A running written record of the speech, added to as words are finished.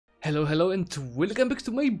Hello and welcome back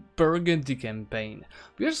to my Burgundy campaign.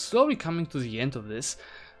 We are slowly coming to the end of this,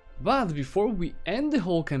 but before we end the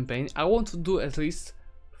whole campaign I want to do at least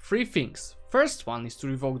 3 things. First one is to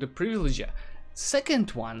revoke the Privilegia,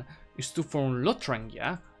 second one is to form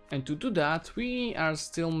Lotharingia, and to do that we are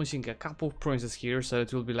still missing a couple of provinces here, so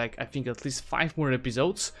it will be like I think at least 5 more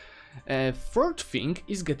episodes. Third thing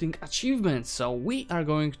is getting achievements, so we are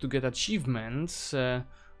going to get achievements,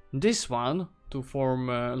 this one to form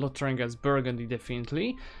Lotharingia as Burgundy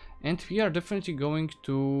definitely, and we are definitely going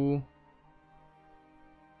to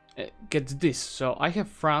get this. So I have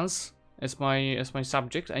France as my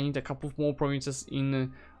subject. I need a couple of more provinces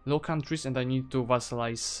in Low Countries, and I need to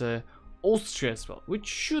vassalize Austria as well, which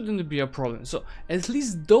shouldn't be a problem. So at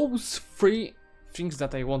least those 3 things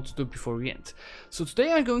that I want to do before we end. So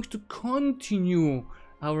today I'm going to continue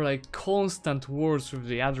our constant wars with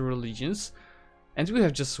the other religions. And we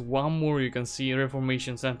have just one more, you can see,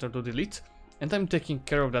 Reformation Center to delete. And I'm taking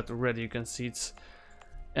care of that already, you can see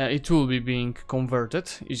it will be being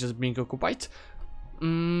converted, it's just being occupied.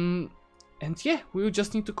 And yeah, we will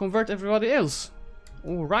just need to convert everybody else.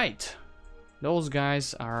 Alright, those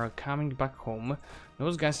guys are coming back home.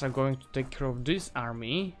 Those guys are going to take care of this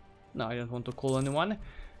army. No, I don't want to call anyone.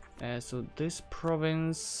 So this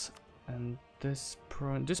province and this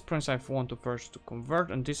province I want to first to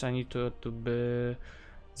convert, and this I need to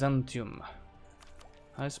Byzantium.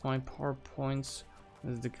 That's my power points.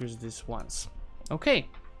 Let's decrease this once. Okay.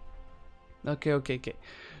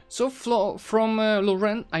 So from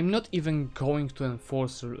Lorraine, I'm not even going to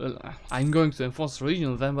enforce. I'm going to enforce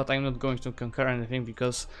religion then, but I'm not going to conquer anything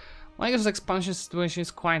because my expansion situation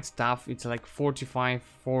is quite tough. It's like 45,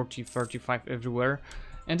 40, 35 everywhere,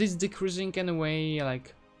 and it's decreasing anyway,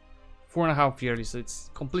 like 4.5 yearly, so it's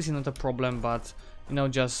completely not a problem. But you know,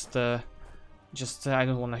 just I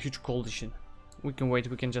don't want a huge coalition. We can wait,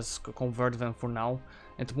 we can just convert them for now,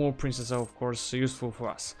 and more princes are of course useful for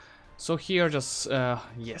us. So here just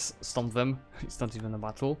yes, stomp them. It's not even a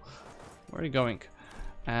battle. Where are you going?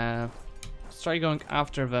 Let's try going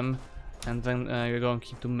after them, and then you're going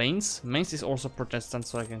into Mainz. Mainz is also Protestant,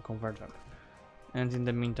 so I can convert them, and in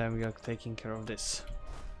the meantime we are taking care of this.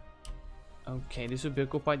 Okay, this will be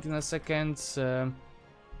occupied in a second.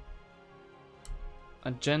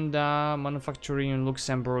 Agenda, manufacturing in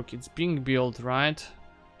Luxembourg, it's being built, right?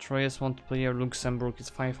 Troyes multiplayer Luxembourg is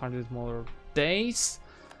 500 more days.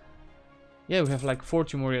 Yeah, we have like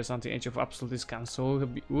 40 more years until the age of absolute discount, so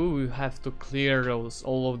we will have to clear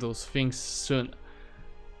all of those things soon,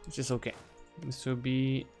 which is okay. This will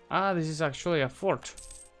be this is actually a fort.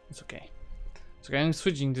 It's okay. So I'm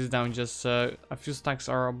switching this down, just a few stacks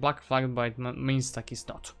are black flagged, but main stack is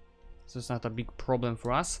not. So it's not a big problem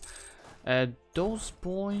for us. Those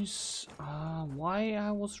boys, why I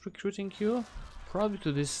was recruiting you? Probably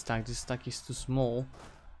to this stack is too small.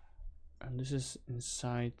 And this is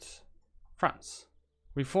inside France.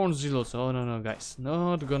 Reform Zealots, oh no guys,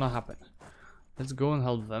 not gonna happen. Let's go and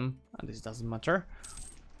help them, and this doesn't matter.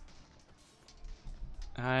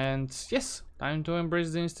 And yes, time to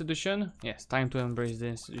embrace the institution. Yes, time to embrace the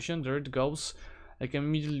institution. There it goes. I can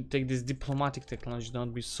immediately take this diplomatic technology,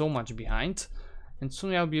 don't be so much behind. And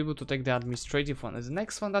soon I'll be able to take the administrative one. As the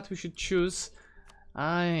next one that we should choose,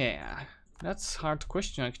 yeah, that's a hard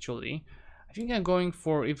question actually. I think I'm going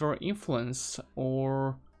for either influence,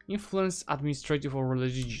 administrative, or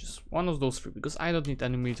religious. One of those 3, because I don't need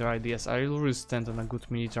any military ideas. I already stand on a good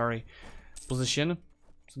military position.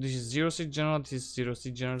 So this is 0 siege general, this is 0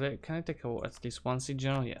 siege general. Can I take at least 1 siege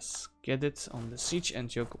general? Yes. Get it on the siege,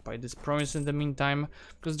 and you occupy this province in the meantime,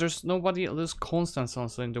 because there's nobody else constant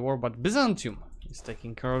also in the war, but Byzantium is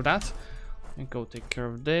taking care of that. And go take care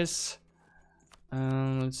of this.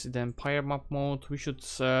 Let's see the empire map mode. We should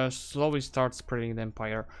slowly start spreading the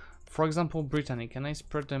empire. For example, Brittany. Can I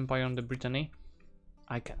spread the empire on the Brittany?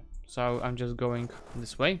 I can. So I'm just going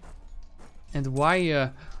this way. And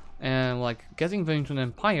why like getting them into an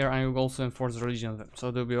empire, I will also enforce religion on them,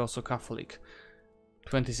 so they'll be also Catholic.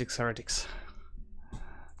 26 heretics.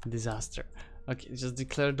 Disaster. Okay, just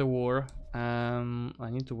declare the war. I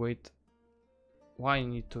need to wait. Why I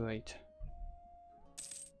need to wait?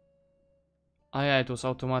 Yeah, it was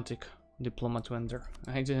automatic. Diplomat wender.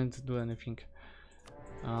 I didn't do anything.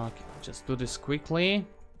 Okay, just do this quickly.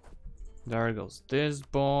 There goes this,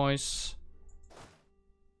 boys.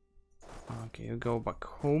 Okay, you go back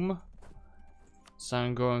home. So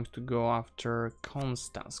I'm going to go after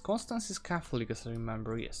Constance. Constance is Catholic, as I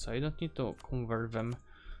remember. Yes, so I don't need to convert them.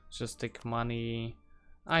 Just take money.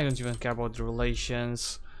 I don't even care about the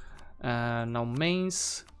relations. Now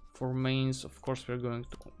Mainz. For Mainz, of course, we're going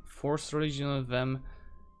to force religion of them.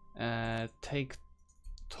 Take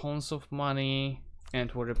tons of money and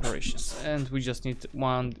war reparations, and we just need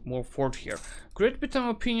one more fort here. Great Britain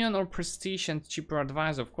opinion or prestige and cheaper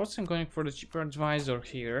advisor. Of course I'm going for the cheaper advisor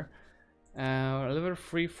here. Level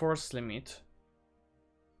 3 force limit.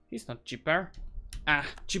 He's not cheaper.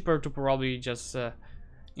 Cheaper to probably just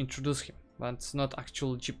introduce him, but it's not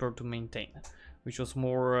actually cheaper to maintain, which was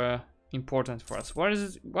more important for us. Why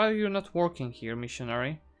is it? Why are you not working here,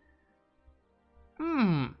 missionary?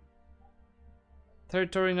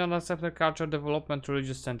 Territory not accepted, culture development,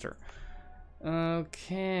 religious center.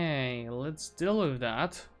 Okay, let's deal with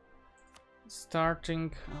that.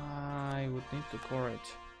 Starting, I would need to core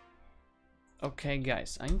it. Okay,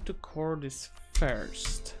 guys, I need to core this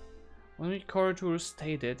first. When we core it, we'll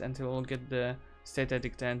state it until we'll get the state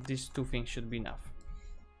edict, and these two things should be enough.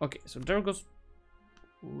 Okay, so there goes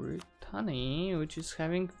Brittany, which is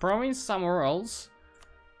having province somewhere else.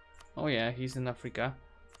 Oh yeah, he's in Africa.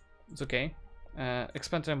 It's okay.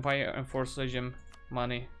 Expand empire, enforce regime,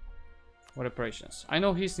 money, what operations. I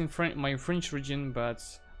know he's in my French region, but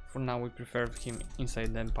for now we prefer him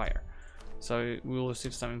inside the empire. So we will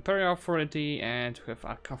receive some imperial authority, and we have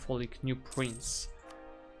a Catholic new prince.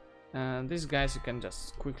 These guys, you can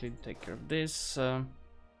just quickly take care of this.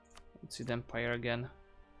 Let's see the empire again.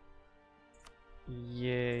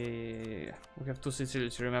 Yeah, we have 2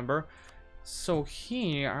 Sicilies, remember? So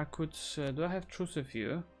here I could. Do I have truce with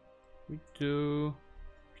you? We do.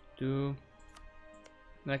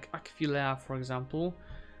 Like Aquilea, for example.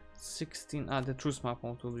 16. The truce map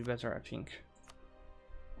mode will be better, I think.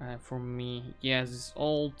 For me, yes, it's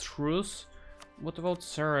all truce. What about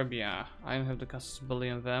Serbia? I don't have the possibility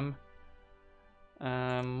of them.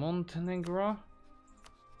 Montenegro?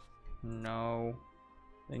 No.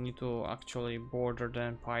 They need to actually border the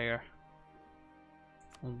empire.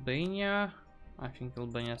 Albania? I think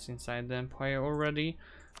Albania's inside the empire already.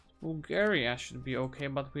 Bulgaria should be okay,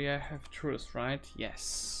 but we have truce, right?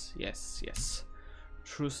 Yes.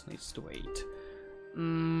 Truce needs to wait.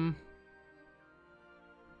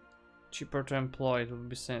 Cheaper to employ, it will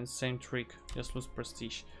be same trick, just lose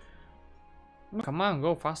prestige. Come on,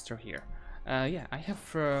 go faster here. Yeah, I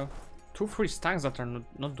have 2 free stacks that are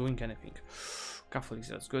not doing anything. Catholics,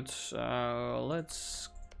 that's good. Let's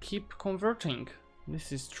keep converting.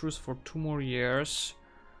 This is truce for 2 more years.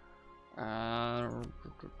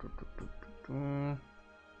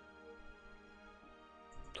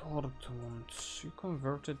 Dortmund, you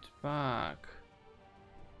converted back.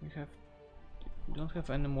 We don't have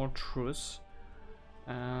any more truce.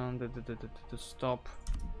 And to stop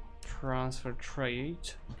transfer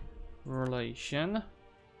trade relation.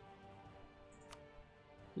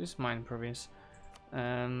 This mine province.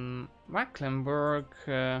 Mecklenburg,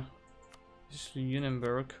 this is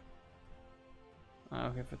Lunenburg. We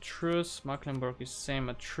have a truce. Mecklenburg is same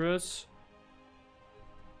a truce.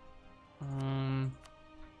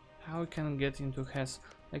 How we can get into Hesse?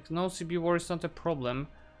 Like, no CB war is not a problem.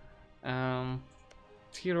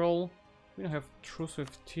 Tyrol, we don't have truce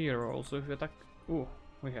with Tyrol, so if we attack,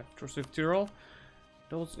 we have truce with Tyrol.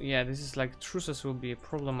 Those, yeah, this is like truces will be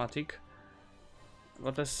problematic.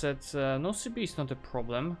 But I said no CB is not a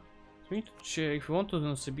problem. So we need to check, if we want to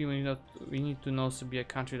know CB, we need to know CB a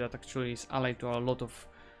country that actually is allied to a lot of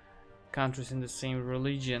countries in the same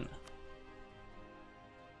religion.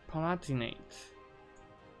 Palatinate.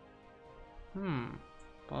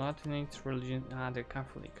 Palatinate religion. They're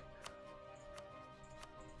Catholic.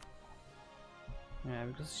 Yeah,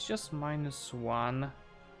 because it's just -1.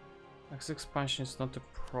 X expansion is not a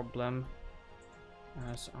problem.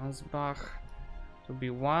 So Ansbach to be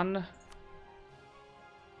 1.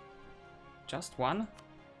 Just 1?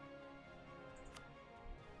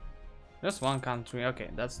 Just 1 country.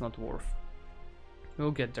 Okay, that's not worth.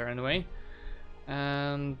 We'll get there anyway.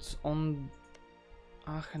 And on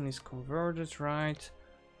Aachen is converted, right?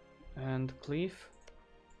 And Cleve.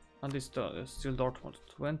 And this still Dortmund.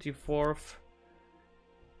 24th.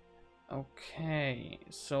 Okay,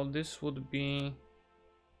 so this would be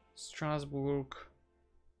Strasbourg,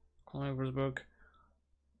 Konigsberg,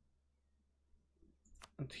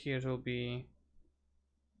 and here it will be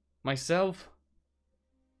myself.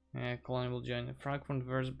 Cologne will join Frankfurt,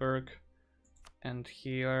 Würzburg, and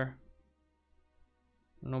here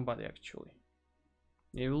nobody actually.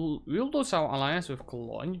 Yeah, we'll lose our alliance with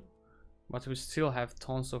Cologne, but we still have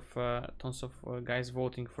tons of guys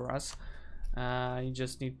voting for us. You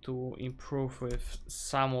just need to improve with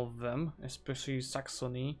some of them, especially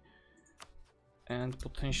Saxony and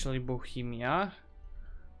potentially Bohemia.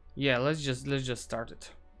 Yeah, let's just start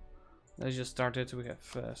it. Let's just start it. We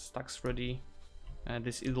have stacks ready.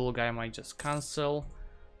 This idle guy might just cancel.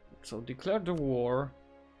 So declare the war.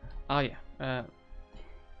 Yeah.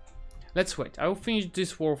 let's wait. I will finish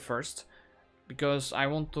this war first, because I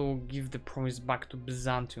want to give the province back to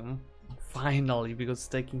Byzantium finally, because it's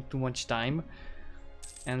taking too much time.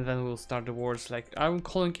 And then we'll start the wars. Like, I'm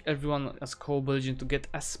calling everyone as co-belligerent to get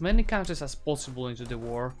as many countries as possible into the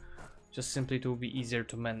war, just simply to be easier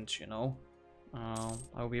to manage, you know.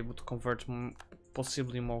 I'll be able to convert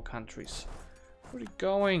possibly more countries. Where are you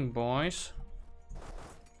going, boys?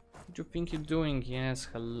 What do you think you're doing? Yes,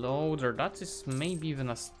 hello there. That is maybe even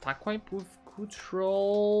a stack wipe with good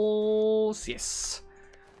rolls. Yes,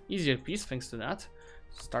 easier piece thanks to that.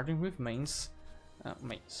 Starting with mains.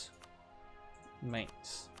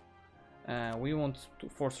 We want to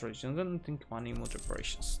force region, then think money, mod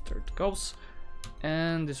reparations. There it goes.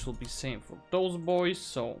 And this will be same for those boys.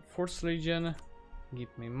 So force region, give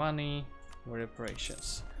me money,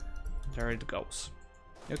 reparations. There it goes.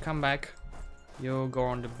 You come back. You go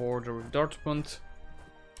on the border with Dortmund.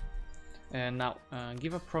 And now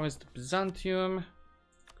give a province to Byzantium.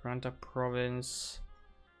 Grant a province.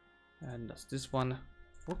 And that's this one.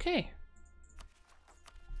 Okay.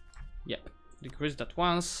 Yep. Decrease that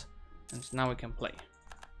once. And now we can play.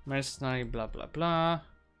 Mercenary, blah blah blah.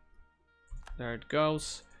 There it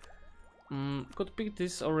goes. Could pick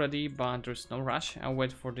this already, but there's no rush. I'll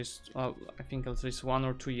wait for this, I think at least 1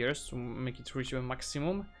 or 2 years to make it reach a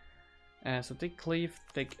maximum. So take Cleve,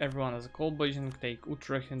 take everyone as a cold belligerent, take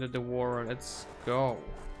Utrecht into the war, let's go.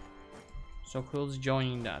 So who's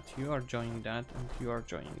joining that? You are joining that, and you are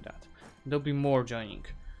joining that. There'll be more joining.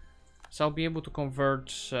 So I'll be able to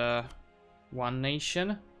convert 1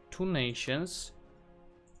 nation, 2 nations,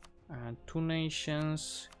 2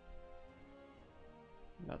 nations.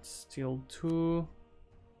 That's still two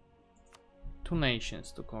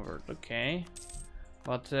nations to convert, okay.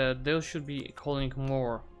 But they should be calling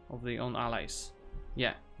more of their own allies.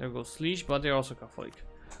 Yeah, there goes Liege, but they're also Catholic.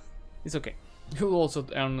 It's okay. You'll also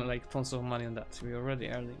earn like tons of money on that. We're already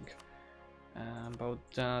earning. About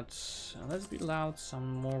that, let's build out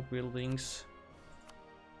some more buildings.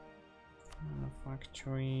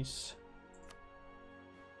 Factories.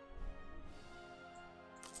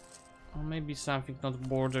 Or maybe something not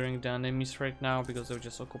bordering the enemies right now, because they're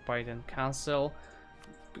just occupied and cancel.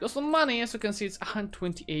 Because of money, as you can see, it's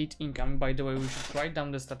 128 income. By the way, we should write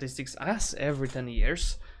down the statistics as every 10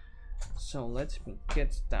 years. So let me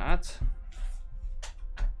get that.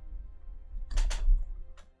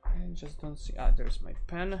 I just don't see. Ah, there's my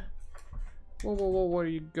pen. Whoa, whoa, whoa, where are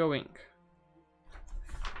you going?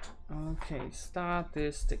 Okay,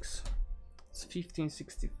 statistics. It's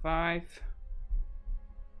 1565.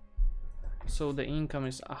 So the income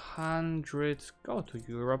is 100. Go to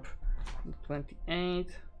Europe. 28.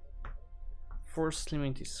 Force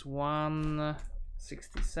limit is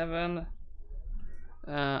 167.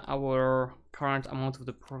 Our current amount of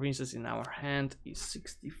the provinces in our hand is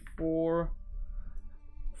 64.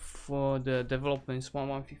 For the development is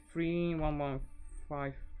 1153,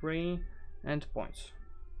 1153, and points.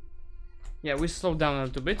 Yeah, we slowed down a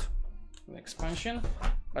little bit the expansion,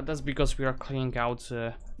 but that's because we are clearing out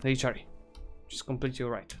the HRE, which is completely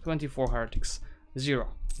right. 24 heretics, 0.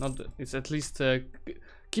 Not it's at least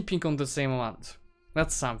keeping on the same amount.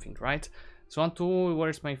 That's something, right? So 1, 2.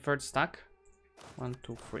 Where's my third stack? 1,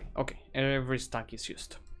 2, 3. Okay, every stack is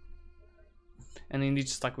used, and in each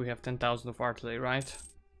stack we have 10,000 of artillery, right?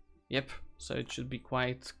 Yep. So it should be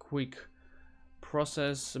quite quick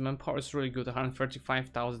process. Manpower is really good,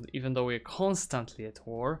 135,000, even though we're constantly at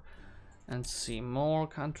war. And see, more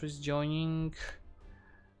countries joining.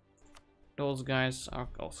 Those guys are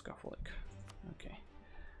also Catholic. Okay.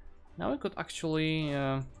 Now we could actually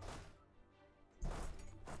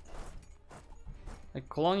like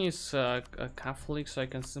colony is Catholic, so I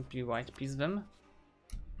can simply white piece them.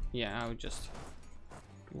 Yeah, I would just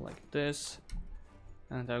do like this,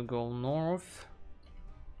 and I'll go north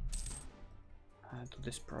to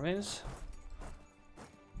this province.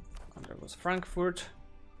 And there was Frankfurt,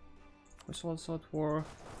 was also at war.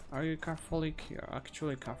 Are you Catholic? You're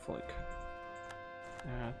actually Catholic.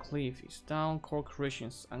 Cleve is down.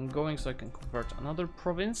 Corporations I'm going, so I can convert another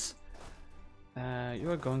province. You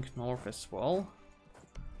are going north as well.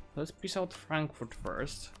 Let's piece out Frankfurt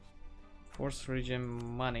first. Force region,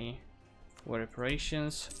 money, war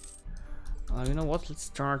reparations. You know what? Let's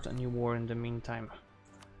start a new war in the meantime.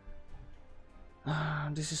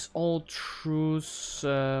 This is all truce.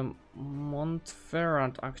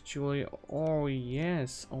 Montferrat actually. Oh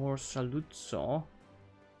yes, or Saluzzo.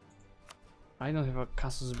 I don't have a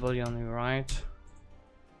Casus Belli, right?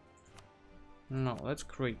 No, let's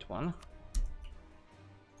create one.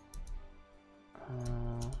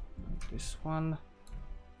 This one.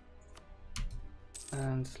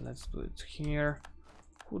 And let's do it here.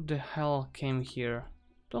 Who the hell came here?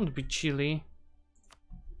 Don't be Chile.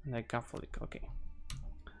 Like Catholic, okay.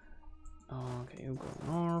 Okay, you go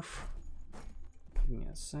north. Give me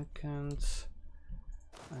a second.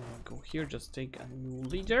 I go here, just take a new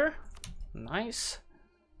leader. Nice.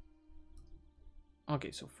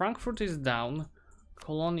 Okay, so Frankfurt is down.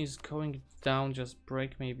 Cologne is going down. Just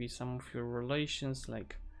break maybe some of your relations,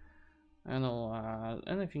 like I don't know,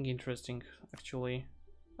 anything interesting actually.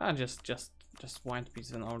 Just want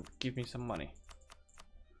peace and or give me some money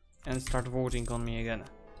and start voting on me again.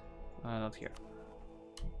 Not here.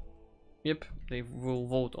 Yep, they will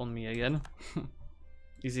vote on me again.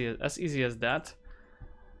 Easy as that.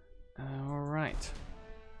 All right.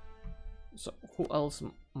 So who else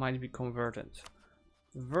might be converted?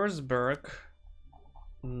 Würzburg,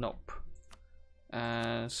 nope.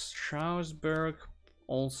 Strasbourg,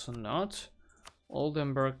 also not.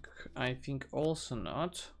 Oldenburg, I think also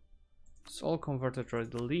not. It's all converted, right?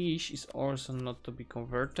 Liège is also not to be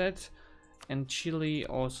converted, and Chile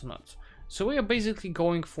also not. So we are basically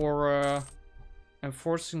going for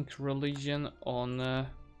enforcing religion on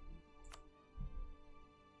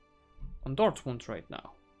Dortmund right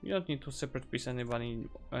now. You don't need to separate peace anybody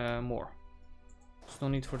more. There's no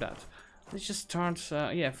need for that. Let's just start,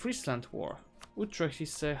 yeah, Friesland War. Utrecht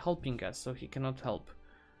is helping us, so he cannot help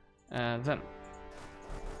them.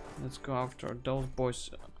 Let's go after those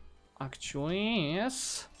boys. Actually,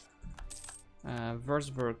 yes.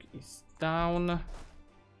 Würzburg is down.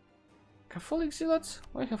 Catholic zealots?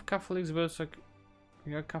 Why have Catholics versus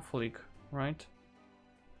you're Catholic, right?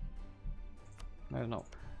 I don't know.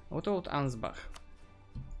 What about Ansbach?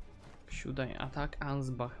 Should I attack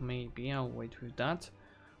Ansbach? Maybe. I'll wait with that.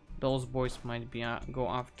 Those boys might be go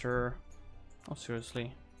after. Oh,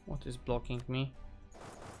 seriously, what is blocking me?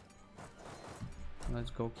 Let's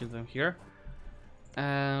go kill them here.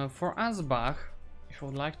 For Ansbach, if I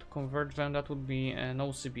would like to convert them, that would be an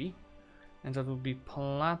OCB, and that would be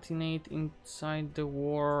Palatinate inside the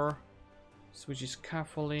war, which is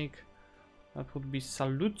Catholic. That would be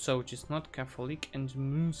Saluzzo, which is not Catholic, and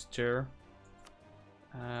Münster,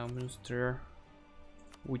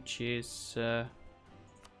 which is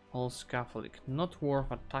also Catholic. Not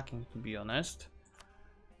worth attacking, to be honest.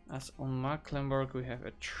 As on Mecklenburg, we have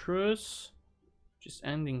a truce, which is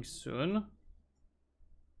ending soon.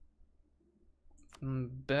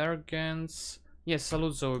 Bergens. Yes,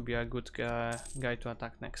 Saluzzo will be a good guy to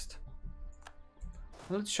attack next.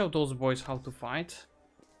 Let's show those boys how to fight.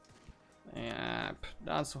 Yep,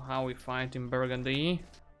 that's how we fight in Burgundy.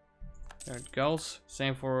 There it goes.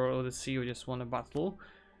 Same for the sea, we just won a battle.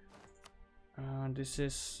 This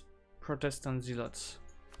is Protestant zealots.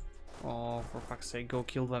 Oh, for fuck's sake, go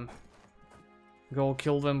kill them. Go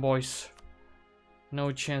kill them, boys.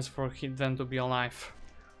 No chance for them to be alive.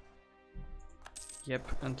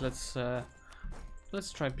 Yep, and let's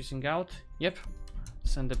try piecing out. Yep,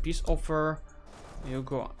 send a peace offer. You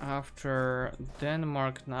go after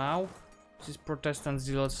Denmark now. This is Protestant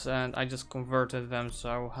zealots, and I just converted them, so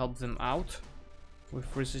I'll help them out with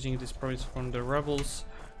receiving this province from the rebels.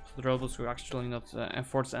 So the rebels will actually not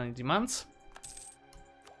enforce any demands.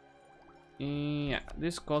 Yeah,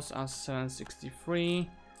 this costs us 763.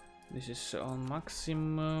 This is on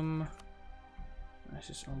maximum. This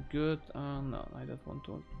is all good. No, I don't want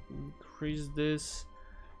to increase this.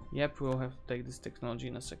 Yep, we'll have to take this technology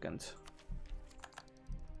in a second.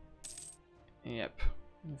 Yep,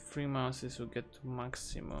 in 3 months this will get to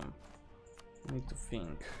maximum. Need to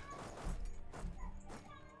think.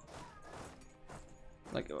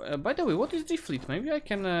 Like, by the way, what is the fleet? Maybe I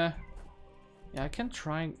can. Yeah, I can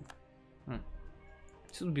try.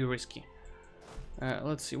 This would be risky.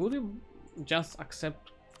 Let's see. Would you just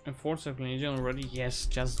accept enforce religion already? Yes,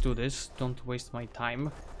 just do this. Don't waste my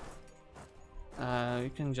time.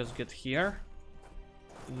 You can just get here.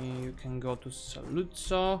 You can go to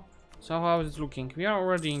Saluzzo. So how is it looking? We are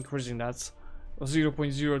already increasing that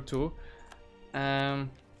 0.02.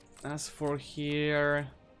 As for here,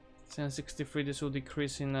 763, this will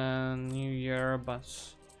decrease in a new year, but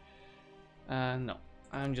no,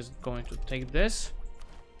 I'm just going to take this.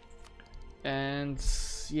 And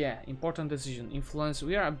yeah, important decision. Influence.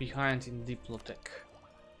 We are behind in Diplotech,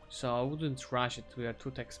 so I wouldn't rush it. We are 2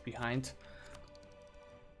 techs behind.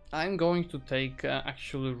 I'm going to take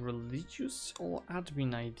actually religious or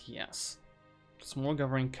admin ideas. Small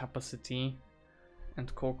governing capacity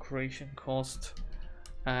and co-creation cost.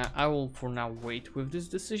 I will for now wait with this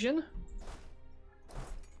decision.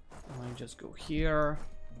 I'll just go here.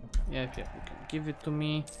 Yeah, you can give it to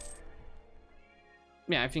me.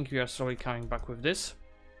 Yeah, I think we are slowly coming back with this.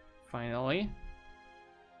 Finally.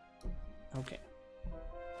 Okay.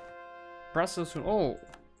 Brussels. Oh,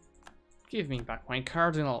 Give me back my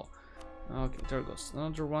cardinal. Okay, there goes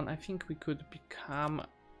another one. I think we could become...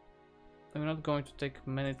 I'm not going to take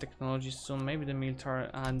many technologies soon. Maybe the military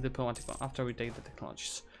and diplomatic one. After we take the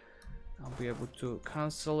technologies, I'll be able to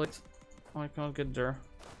cancel it. Oh, I cannot get there.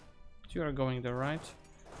 You are going there, right?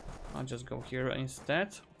 I'll just go here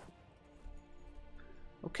instead.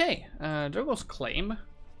 Okay, there goes claim.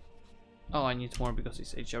 Oh, I need more because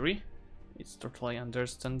it's HRE. It's totally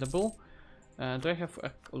understandable. Do I have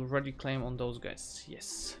already claim on those guys?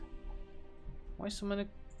 Yes. Why so many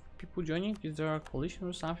people joining? Is there a coalition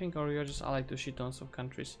or something, or you're just allied to shit tons of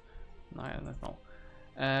countries? No, I don't know.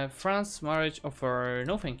 France marriage offer,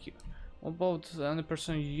 no thank you. What about any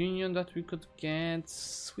personal union that we could get?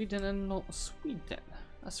 Sweden and no Sweden.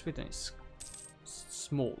 Sweden is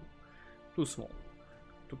small, too small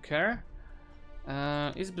to care.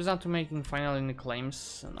 Is Byzantium making finally any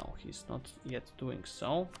claims? No, he's not yet doing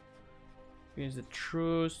so. Here's the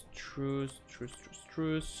truce.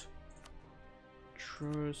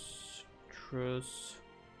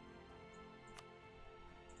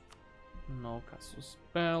 No casus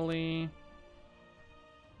belli.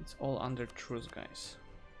 It's all under truce, guys.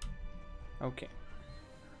 Okay,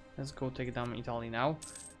 let's go take down Italy now.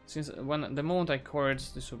 Since the moment I core it,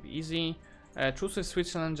 this will be easy. Truce with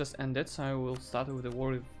Switzerland just ended, so I will start with the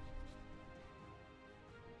war.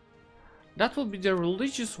 That will be the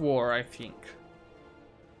religious war, I think.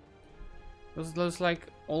 Because there's like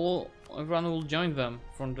everyone will join them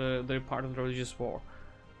from their part of the religious war.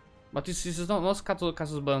 But this is not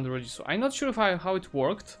casus belli on the religious war. I'm not sure how it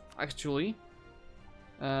worked actually.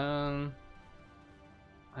 I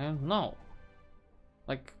don't know.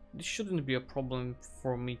 Like, this shouldn't be a problem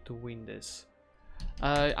for me to win this.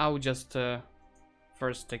 I will just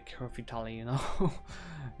first take care of Italy, you know,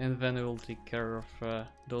 and then we'll take care of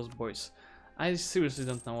those boys. I seriously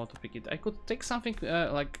don't know how to pick it. I could take something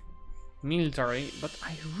like military, but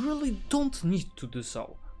I really don't need to do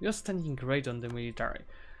so. We are standing great on the military.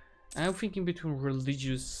 I'm thinking between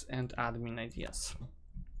religious and admin ideas.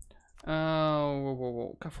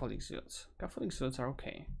 Whoa. Catholic zealots. Catholic zealots are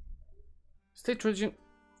okay. State religion.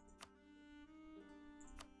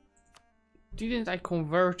 Didn't I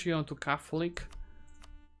convert you onto Catholic?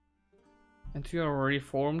 And you are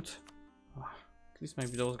reformed? Oh, at least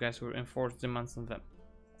maybe those guys will enforce demands on them.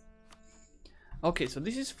 Okay, so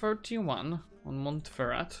this is 31 on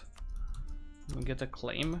Montferrat. We get a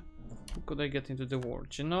claim. Who could I get into the war?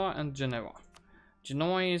 Genoa and Geneva.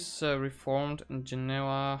 Genoa is reformed, and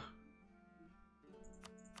Geneva...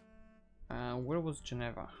 where was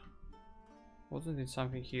Geneva? Wasn't it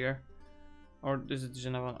something here? Or is it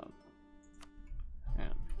Geneva?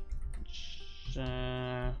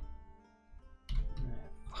 Yeah.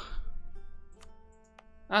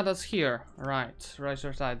 Ah, that's here. Right.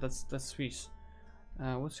 That's Swiss.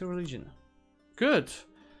 What's your religion? Good.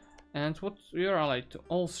 And what you're allied to?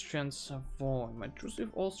 Austrian Savoy. My truce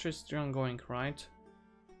with Austria is still ongoing, right?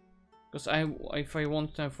 Because if I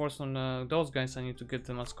want to enforce on those guys, I need to get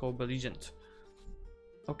them as co-belligerent.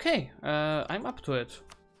 Okay, I'm up to it.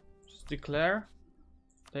 Just declare.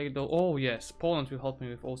 Take those. Oh yes, Poland will help me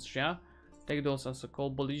with Austria. Take those as a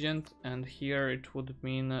co-belligerent, and here it would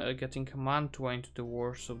mean getting Mantua into the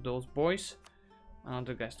wars of those boys and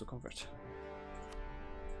other guys to convert.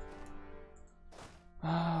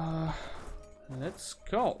 Let's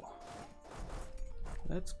go.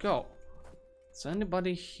 Let's go. Is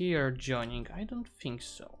anybody here joining? I don't think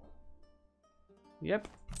so. Yep.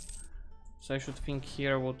 So I should think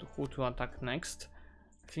here who to attack next.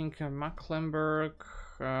 I think Mecklenburg.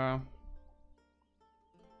 I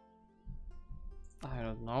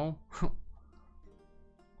don't know.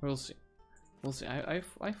 We'll see. We'll see.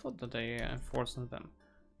 I thought that I enforced on them.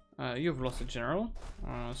 You've lost a general,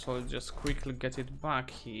 so I'll just quickly get it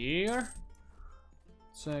back here.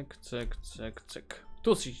 Check.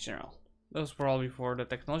 2-6 general. That's probably for the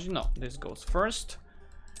technology. No, this goes first.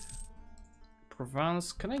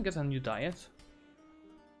 Provence. Can I get a new diet?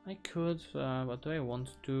 I could, but do I want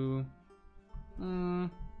to?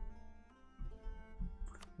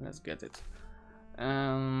 Let's get it.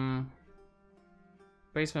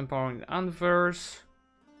 Basement power in Anvers.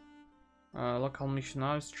 Local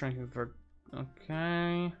missionaries strengthening for.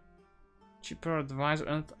 Okay. Cheaper advisor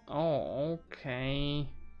and oh, okay.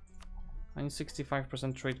 I need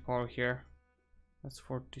 65% trade power here. That's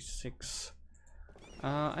 46.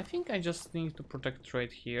 I think I just need to protect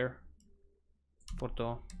trade here.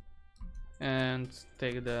 Porto. And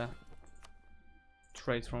take the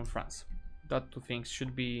trade from France. That two things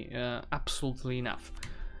should be absolutely enough.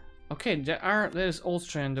 Okay, there's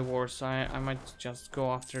Austria in the war, so I might just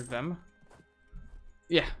go after them.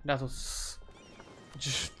 Yeah, that was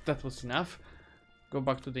That was enough. Go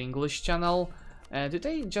back to the English channel. Did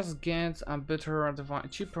I just get a better,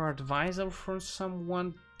 cheaper advisor from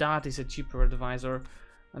someone? That is a cheaper advisor.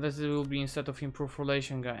 And that will be instead of improved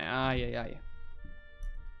relation guy. Aye.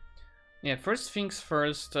 Yeah, first things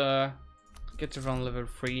first. Get around level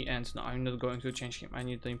 3, and no, I'm not going to change him. I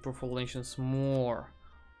need to improve relations more.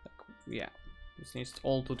 Like, yeah, this needs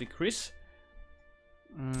all to decrease.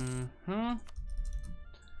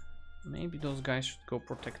 Maybe those guys should go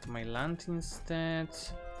protect my land instead.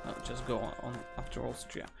 No, just go on after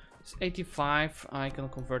Austria. It's 85. I can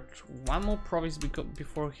convert one more province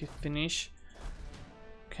before he finish.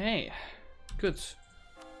 Okay, good.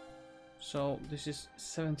 So this is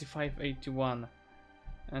 75-81,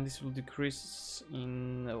 and this will decrease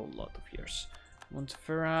in a lot of years.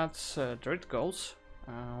 Montferrat, there it goes.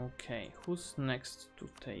 Okay, who's next to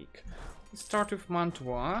take? Let's start with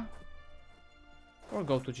Mantua. Or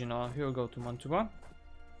go to Genoa. Here we go to Mantua.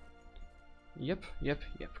 Yep.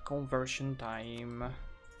 Conversion time.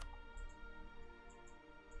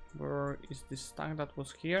 Where is this stack that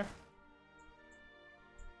was here?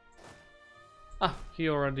 Ah, he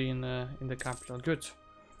already in the capital. Good.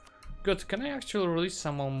 Can I actually release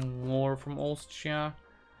someone more from Austria?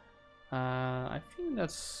 I think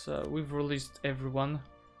that's we've released everyone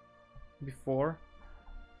before.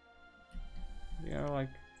 Yeah, like.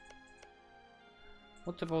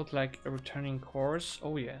 What about like a returning course?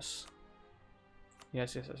 Oh yes.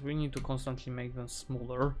 Yes. We need to constantly make them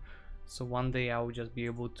smaller. So one day I will just be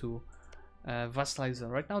able to vassalize them.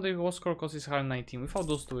 Right now the war score cost is 119. Without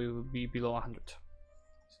those two it will be below 100.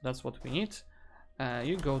 So that's what we need.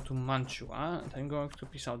 You go to Mantua, and I'm going to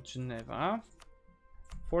piece out Geneva.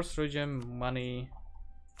 Force region, money,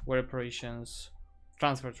 war reparations,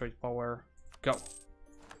 transfer trade power, go.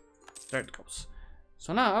 There it goes.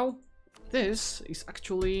 So now this is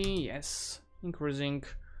actually, yes, increasing.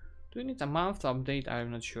 Do we need a month to update?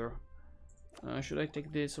 I'm not sure. Should I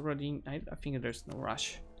take this already? I think there's no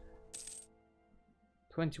rush.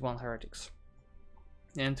 21 heretics.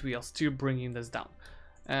 And we are still bringing this down.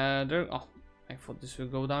 Oh, I thought this will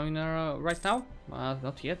go down right now.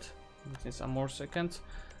 Not yet. It is a more second.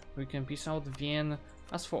 We can piece out Vienna.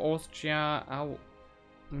 As for Austria,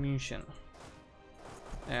 München.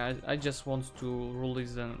 I just want to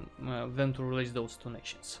release them to release those two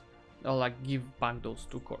nations, or like give back those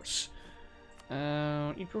two cores.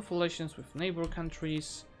 Improve relations with neighbor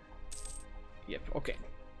countries. Yep, okay.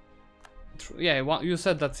 Yeah, you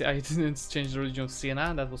said that I didn't change the region of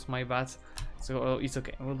Siena. That was my bad. So it's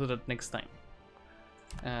okay. We'll do that next time.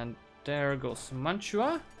 And there goes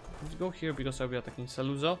Mantua. Let's go here because I'll be attacking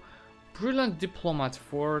Saluzzo. Brilliant diplomat.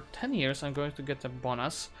 For 10 years I'm going to get a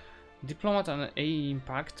bonus. Diplomat and A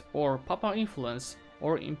impact, or papal influence,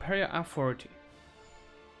 or imperial authority.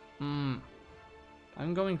 I'm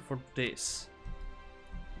going for this.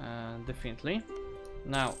 Definitely.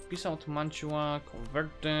 Now, piece out Mantua,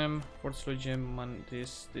 convert them, force legion,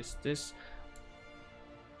 this.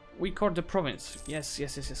 We core the province. Yes.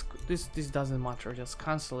 This doesn't matter. Just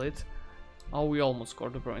cancel it. Oh, we almost core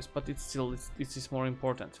the province, but it's still it is more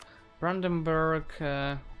important. Brandenburg.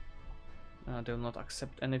 They will not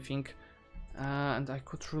accept anything, and I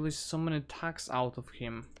could release so many tax out of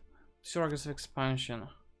him. Zero aggressive expansion.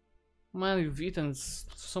 Man, we've eaten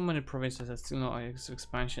so many provinces and still no aggressive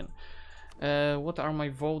expansion. What are my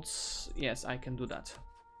votes? Yes, I can do that.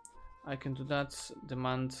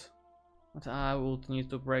 Demand. But I would need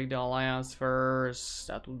to break the alliance first.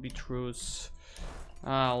 That would be truce.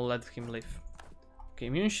 I'll let him live. Okay,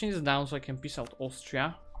 München is down, so I can piece out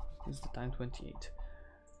Austria. This is the time 28.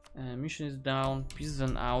 Mission is down, peace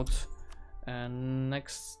them out.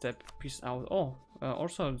 Next step, peace out. Oh,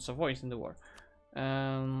 also Savoy is in the war.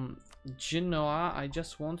 Genoa, I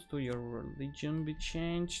just want to your religion be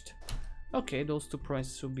changed. Okay, those two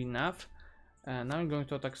provinces will be enough. Now I'm going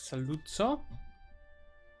to attack Saluzzo.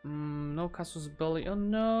 No casus belli. Oh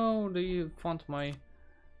no, they found my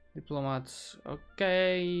diplomats.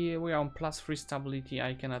 Okay, we are on +3 stability.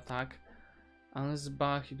 I can attack.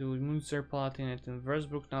 Ansbach, do Munster, Palatinate, and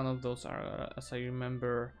Würzburg. None of those are, as I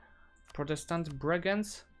remember, Protestant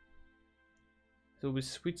brigands. It will be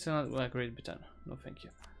Switzerland, well, Great Britain. No, thank you.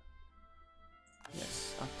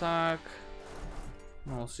 Yes, attack.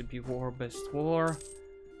 No CP war, best war.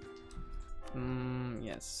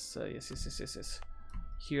 Yes.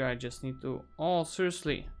 Here I just need to. Oh,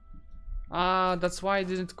 seriously. That's why I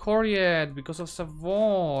didn't core yet, because of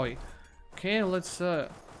Savoy. Okay, let's.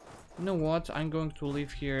 You know what? I'm going to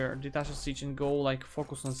leave here, detach a siege, and go like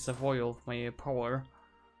focus on Savoy of my power.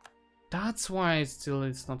 That's why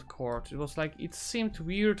it's not court. It was like it seemed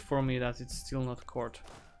weird for me that it's still not court.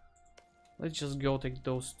 Let's just go take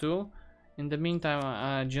those two. In the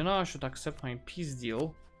meantime, Genoa should accept my peace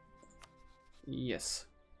deal. Yes.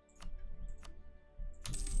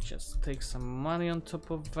 Just take some money on top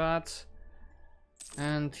of that.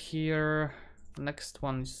 And here, next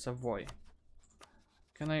one is Savoy.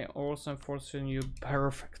 Can I also enforce on you?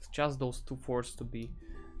 Perfect. Just those two forts to be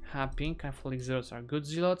happy. Catholic zealots are good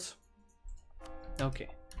zealots. Okay.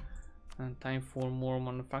 And time for more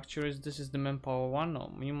manufacturers. This is the manpower one.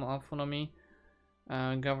 No, minimum autonomy.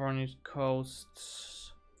 Governing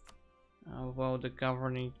costs. Well, the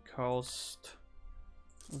governing cost.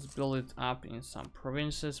 Let's build it up in some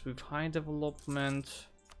provinces with high development.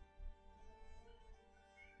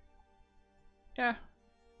 Yeah,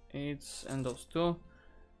 it's and those two.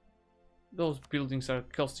 Those buildings are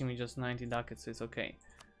costing me just 90 ducats. It's okay.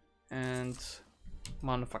 And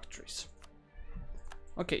manufactories.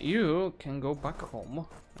 Okay, you can go back home.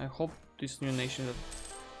 I hope this new nation that...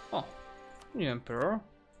 Oh, new emperor.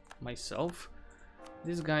 Myself.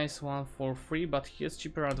 This guy is one for free, but he has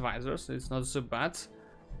cheaper advisors, so it's not so bad.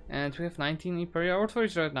 And we have 19 imperial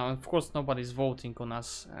authorities right now. And of course, nobody's voting on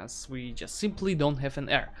us, as we just simply don't have an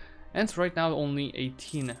heir. And right now, only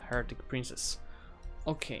 18 heretic princes.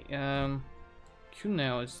 Okay,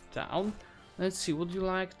 Cuneo is down. Let's see, would you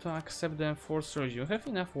like to accept the enforced religion? You have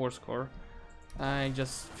enough war score. I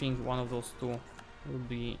just think one of those two will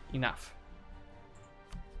be enough.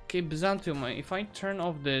 Okay, Byzantium, if I turn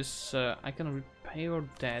off this, I can repay your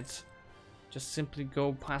debt. Just simply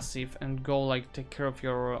go passive and go like take care of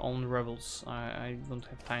your own rebels. I don't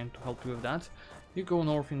have time to help you with that. You go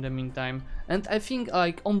north in the meantime. And I think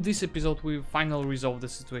like on this episode we finally resolve the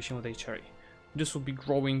situation with HRE. This will be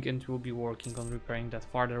growing and we'll be working on repairing that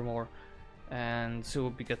furthermore. And so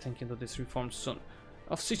we'll be getting into this reform soon.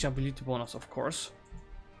 Of siege ability bonus, of course.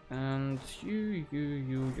 And you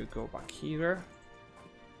go back here.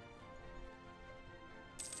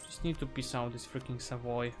 Just need to piece out this freaking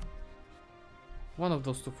Savoy. One of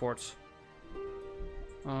those two forts.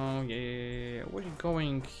 Oh yeah. Where are you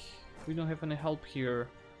going? We don't have any help here.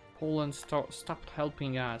 Poland stopped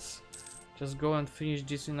helping us. Just go and finish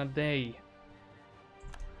this in a day.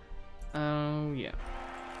 Oh yeah.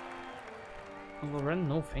 Lorraine,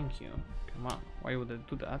 no thank you. Come on, why would I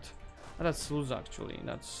do that? Oh, that's lose actually.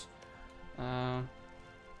 That's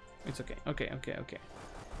it's okay. Okay.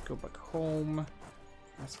 Go back home.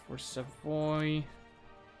 As for Savoy,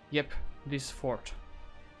 yep, this fort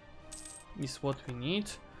is what we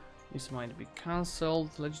need. This might be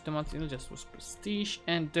cancelled. Legitimately, just was prestige,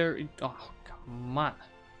 and there it. Oh, come on.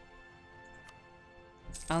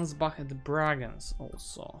 Ansbach and Bragans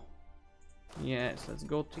also. Yes, let's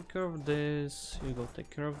go take care of this. You go take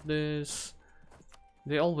care of this.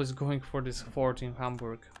 They're always going for this fort in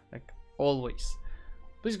Hamburg, like always.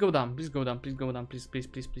 Please go down. Please go down. Please go down. Please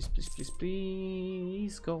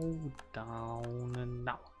go down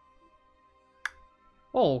now.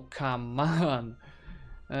 Oh, come on.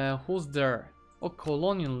 Who's there? Oh,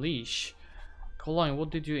 Colonial Leash. Cologne, what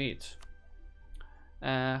did you eat?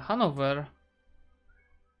 Hanover.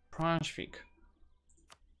 Brunswick.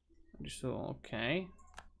 So, okay.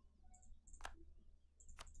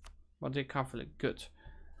 But they're Catholic, good.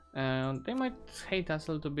 They might hate us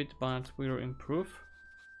a little bit, but we'll improve.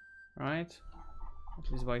 Right?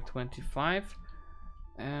 At least by 25.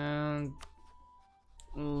 And...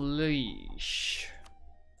 Leash.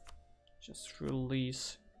 Just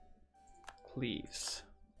release Cleves.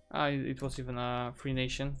 It was even a free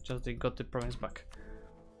nation, just they got the province back.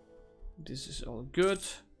 This is all good.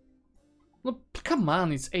 Look, come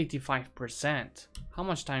on, it's 85%. How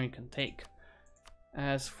much time you can take?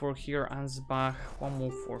 As for here, Ansbach, one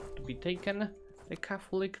more fort to be taken. The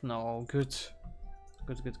Catholic, no, good.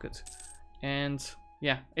 Good. And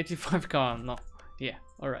yeah, 85, come on, no. Yeah,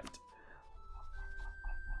 alright.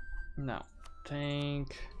 Now,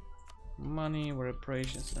 take money,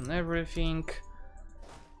 reparations and everything.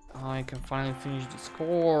 I can finally finish this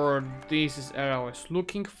core. This is area I was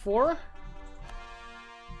looking for.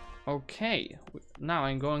 Okay, now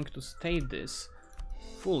I'm going to state this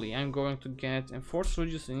fully. I'm going to get enforced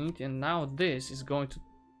religious in it, and now this is going to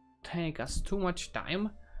take us too much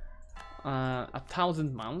time.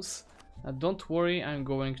 1,000 months. Don't worry, I'm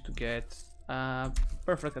going to get a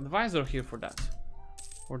perfect advisor here for that.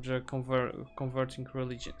 For the converting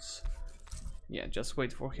religions. Yeah, just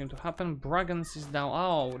wait for him to happen. Bragans is down.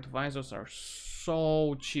 Oh, advisors are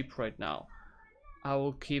so cheap right now. I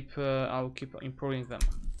will keep improving them.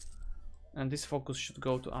 And this focus should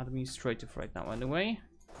go to administrative right now. Anyway,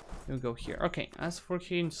 we'll go here. Okay, as for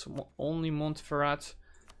him, it's only Montferrat,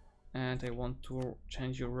 and I want to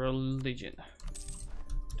change your religion.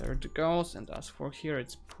 There it goes. And as for here,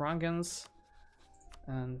 it's Pragans.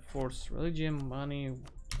 And force religion, money,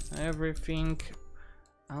 everything.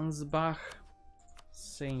 Ansbach.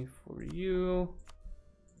 Same for you.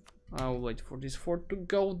 I'll wait for this fort to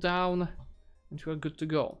go down. And you are good to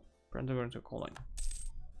go. Predator calling.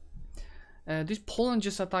 This Poland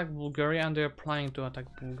just attacked Bulgaria and they're planning to attack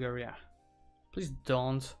Bulgaria. Please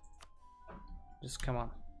don't. Just come on.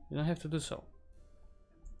 You don't have to do so.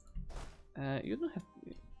 You don't have...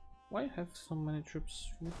 Why have so many troops?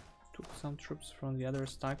 You took some troops from the other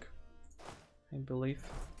stack, I believe.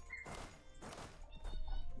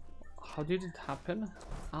 How did it happen?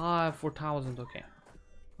 Ah, 4,000, okay.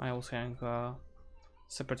 I was having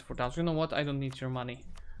separate 4,000. You know what? I don't need your money.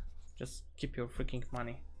 Just keep your freaking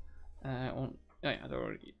money. Yeah, they're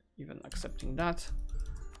already even accepting that.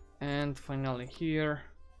 And finally here,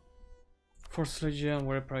 Force Legion,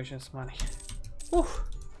 war reparations, money. Whew.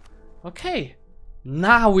 Okay,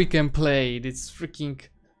 now we can play. It's freaking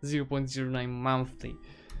 0.09 monthly.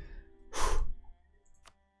 Whew.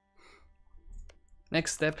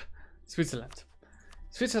 Next step, Switzerland.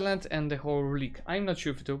 Switzerland and the whole league. I'm not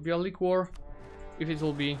sure if it will be a league war. If it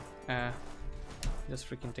will be, just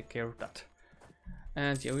freaking take care of that.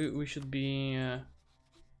 And yeah, we should be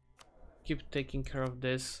keep taking care of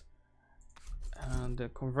this. The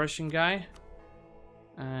conversion guy.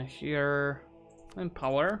 Here,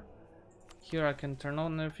 empower. Here I can turn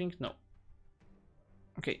on everything. No.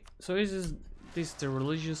 Okay, so is this the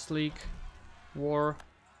religious league war?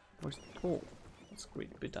 Oh, that's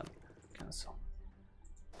great. Be done. Cancel.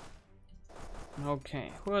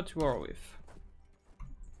 Okay, who are you war with?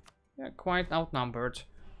 Yeah, quite outnumbered.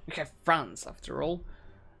 We have France after all.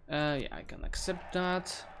 Yeah, I can accept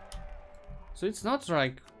that. So it's not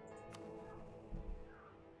like...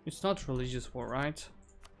 It's not religious war, right?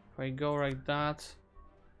 If I go like that...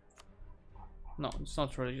 No, it's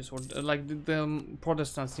not religious war. Like the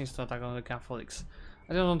Protestants need to attack on the Catholics.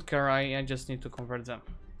 I don't care, I just need to convert them.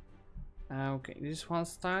 Okay, this is one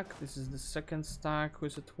stack. This is the second stack. Who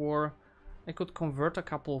is at war? I could convert a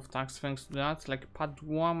couple of stacks thanks to that. Like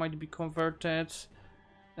Padua might be converted.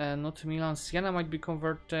 Not Milan. Siena might be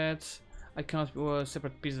converted. I cannot be a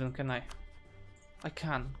separate peasant, can I? I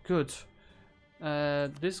can. Good.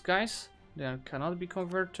 These guys, they cannot be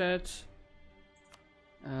converted.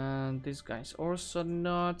 And these guys also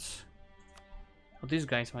not. Oh, these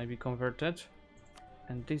guys might be converted.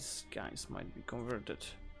 And these guys might be converted.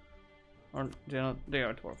 Or they're not, they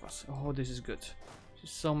are dwarf us. Oh, this is good.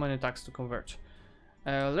 There's so many attacks to convert.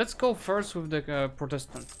 Let's go first with the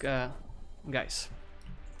Protestant guys.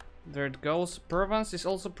 There it goes. Provence is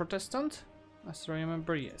also Protestant, as I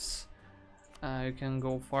remember, yes. You can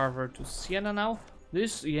go farther to Siena now.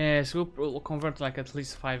 This, yes, we'll convert like at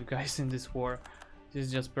least 5 guys in this war. This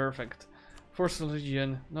is just perfect. Force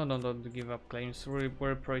Legion, no, don't give up claims.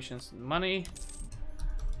 Reparations, money.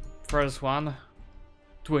 First one,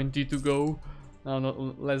 20 to go. No,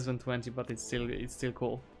 not less than 20, but it's still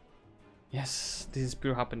cool. Yes, this is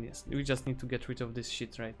pure happiness. We just need to get rid of this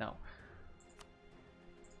shit right now,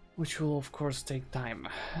 which will of course take time.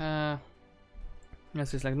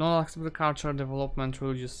 Yes, it's like no acceptable culture development,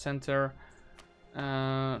 religious center.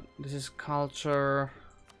 This is culture.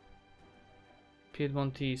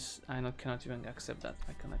 Piedmontese. I cannot even accept that.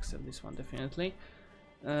 I can accept this one definitely.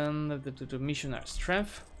 The missionary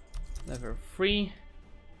strength, level 3.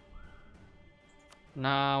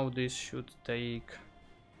 Now this should take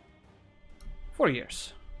 4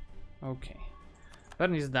 years. Okay.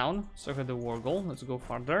 Bern is down, so I have the war goal. Let's go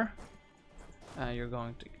further. You're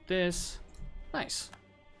going to take this. Nice.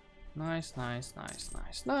 Nice.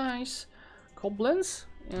 Koblenz,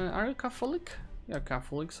 are you Catholic? You're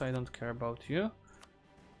Catholic, so I don't care about you.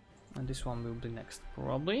 And this one will be next,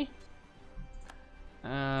 probably.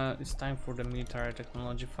 It's time for the military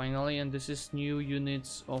technology finally, and this is new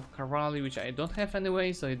units of cavalry, which I don't have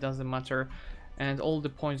anyway, so it doesn't matter. And all the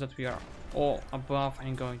points that we are all above,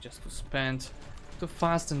 I'm going just to spend to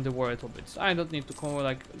fasten the war a little bit. So I don't need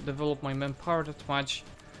to develop my manpower that much.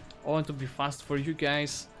 I want to be fast for you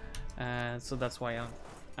guys, so that's why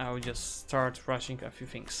I will just start rushing a few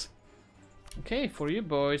things. Okay, for you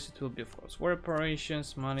boys, it will be of course war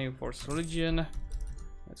reparations, money, force religion.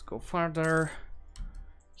 Let's go further.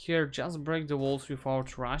 Here, just break the walls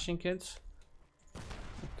without rushing it.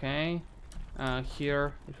 Okay.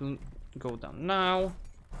 Here, it will go down now.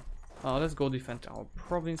 Let's go defend our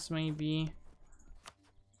province, maybe.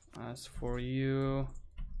 As for you,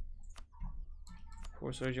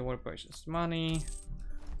 force religion, war reparations, money.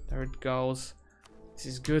 There it goes. This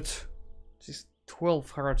is good. This is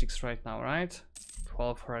 12 heretics right now, right?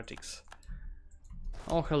 12 heretics.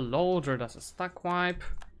 Oh, hello, there, that's a stack wipe.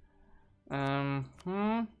 We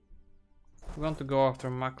want to go after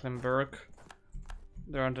Mecklenburg.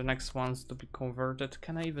 They are the next ones to be converted.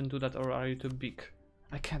 Can I even do that, or are you too big?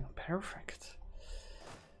 I can. Perfect.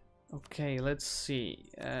 Okay, let's see.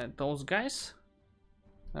 Those guys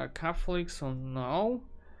are Catholics, or no?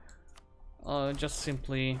 Just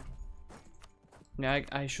simply, yeah,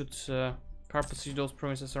 I should purposely those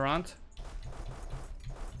provinces around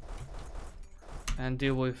and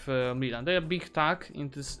deal with Milan. They're a big tag in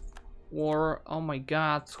this war. Oh my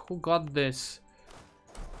god, who got this?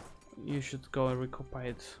 You should go and reoccupy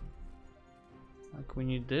it. Like, we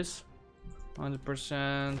need this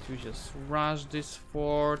 100%. You just rush this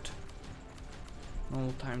fort.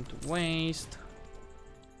 No time to waste.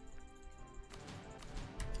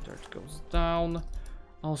 There it goes down.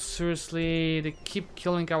 Oh, seriously, they keep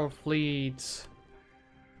killing our fleets.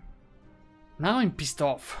 Now I'm pissed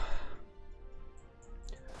off.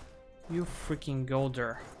 You freaking go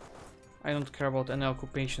there. I don't care about any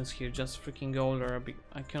occupations here, just freaking go there.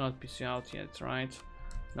 I cannot piss you out yet, right?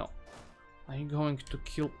 No. I'm going to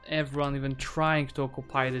kill everyone even trying to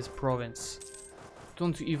occupy this province.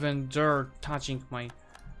 Don't even dare touching my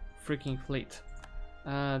freaking fleet.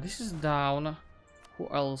 This is down. Who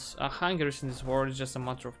else? Hungary is in this war, it's just a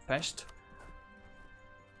matter of Pest.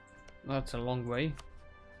 That's a long way.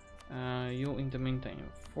 You in the meantime,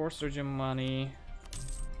 force region money.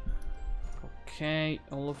 Okay,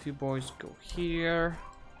 all of you boys go here.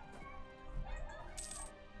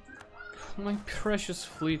 My precious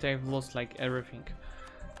fleet, I've lost like everything.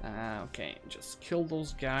 Okay, just kill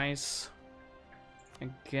those guys.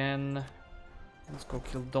 Again. Let's go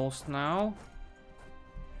kill those now.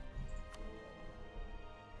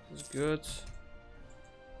 This is good.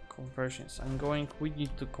 Conversions. We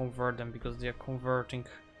need to convert them because they are converting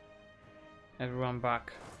everyone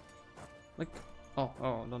back. Like, oh,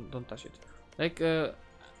 don't touch it. Like, I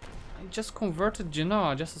just converted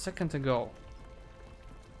Genoa just a second ago.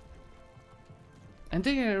 And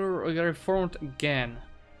they are reformed again.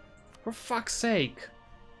 For fuck's sake.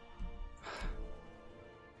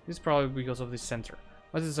 It's probably because of this center.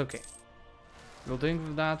 But it's okay. We'll deal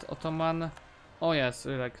with that. Ottoman. Oh yes,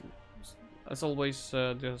 like, as always,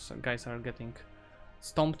 those guys are getting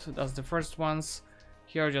stomped as the first ones.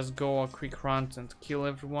 Here, just go a quick run and kill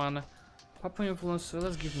everyone. Papua influence,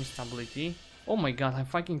 let's give him stability. Oh my god, I'm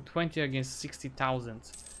fighting 20 against 60,000.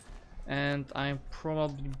 And I'm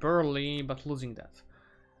probably barely, but losing that.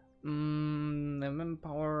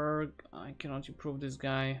 Manpower, I cannot improve this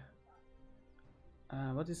guy.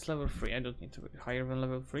 What is level 3? I don't need to be higher than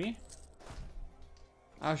level 3.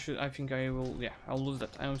 I think I will, yeah, I'll lose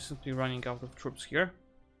that. I'm simply running out of troops here.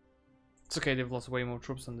 It's okay, they've lost way more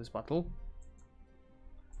troops in this battle.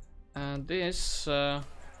 And this, let's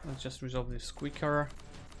just resolve this quicker.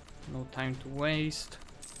 No time to waste.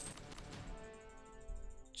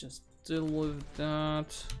 Just deal with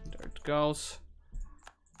that. There it goes.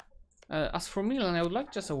 As for Milan, I would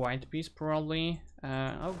like just a white piece, probably.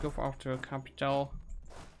 I'll go after a capital.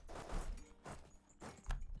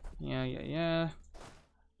 Yeah.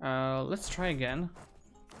 Let's try again.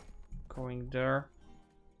 Going there.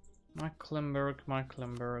 Mecklenburg.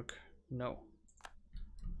 No.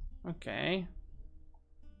 Okay.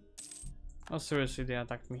 Oh, seriously, they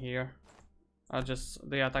attacked me here. I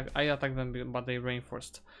attacked them, but they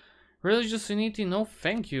reinforced. Religious unity, no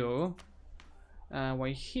thank you. Why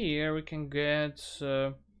here we can get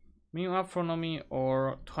minimum astronomy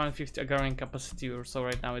or 250 agrarian capacity or so.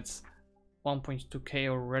 Right now it's 1.2k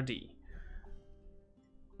already.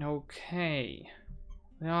 Okay.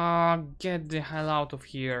 Get the hell out of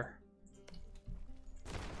here.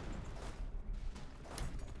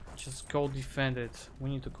 Just go defend it. We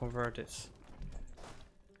need to convert it.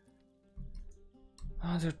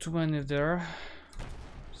 There are too many there.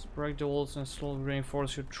 Just break the walls and slowly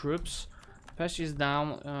reinforce your troops. Pest is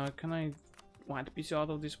down. Can I white piece you out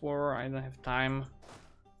of this war? I don't have time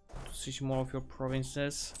to siege more of your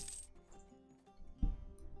provinces.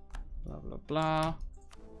 Blah blah blah.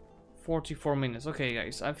 44 minutes. Okay,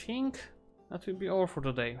 guys, I think that will be all for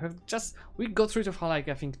today. We got rid of like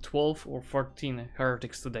I think 12 or 14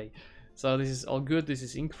 heretics today. So this is all good. This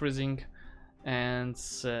is increasing, and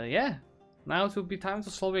yeah. Now it will be time to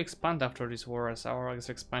slowly expand after this war, as our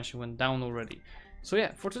expansion went down already. So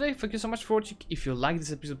yeah, for today, thank you so much for watching. If you like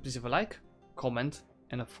this episode, please leave a like, comment,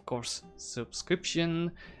 and of course,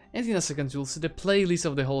 subscription. And in a second, you'll see the playlist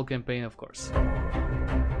of the whole campaign, of course.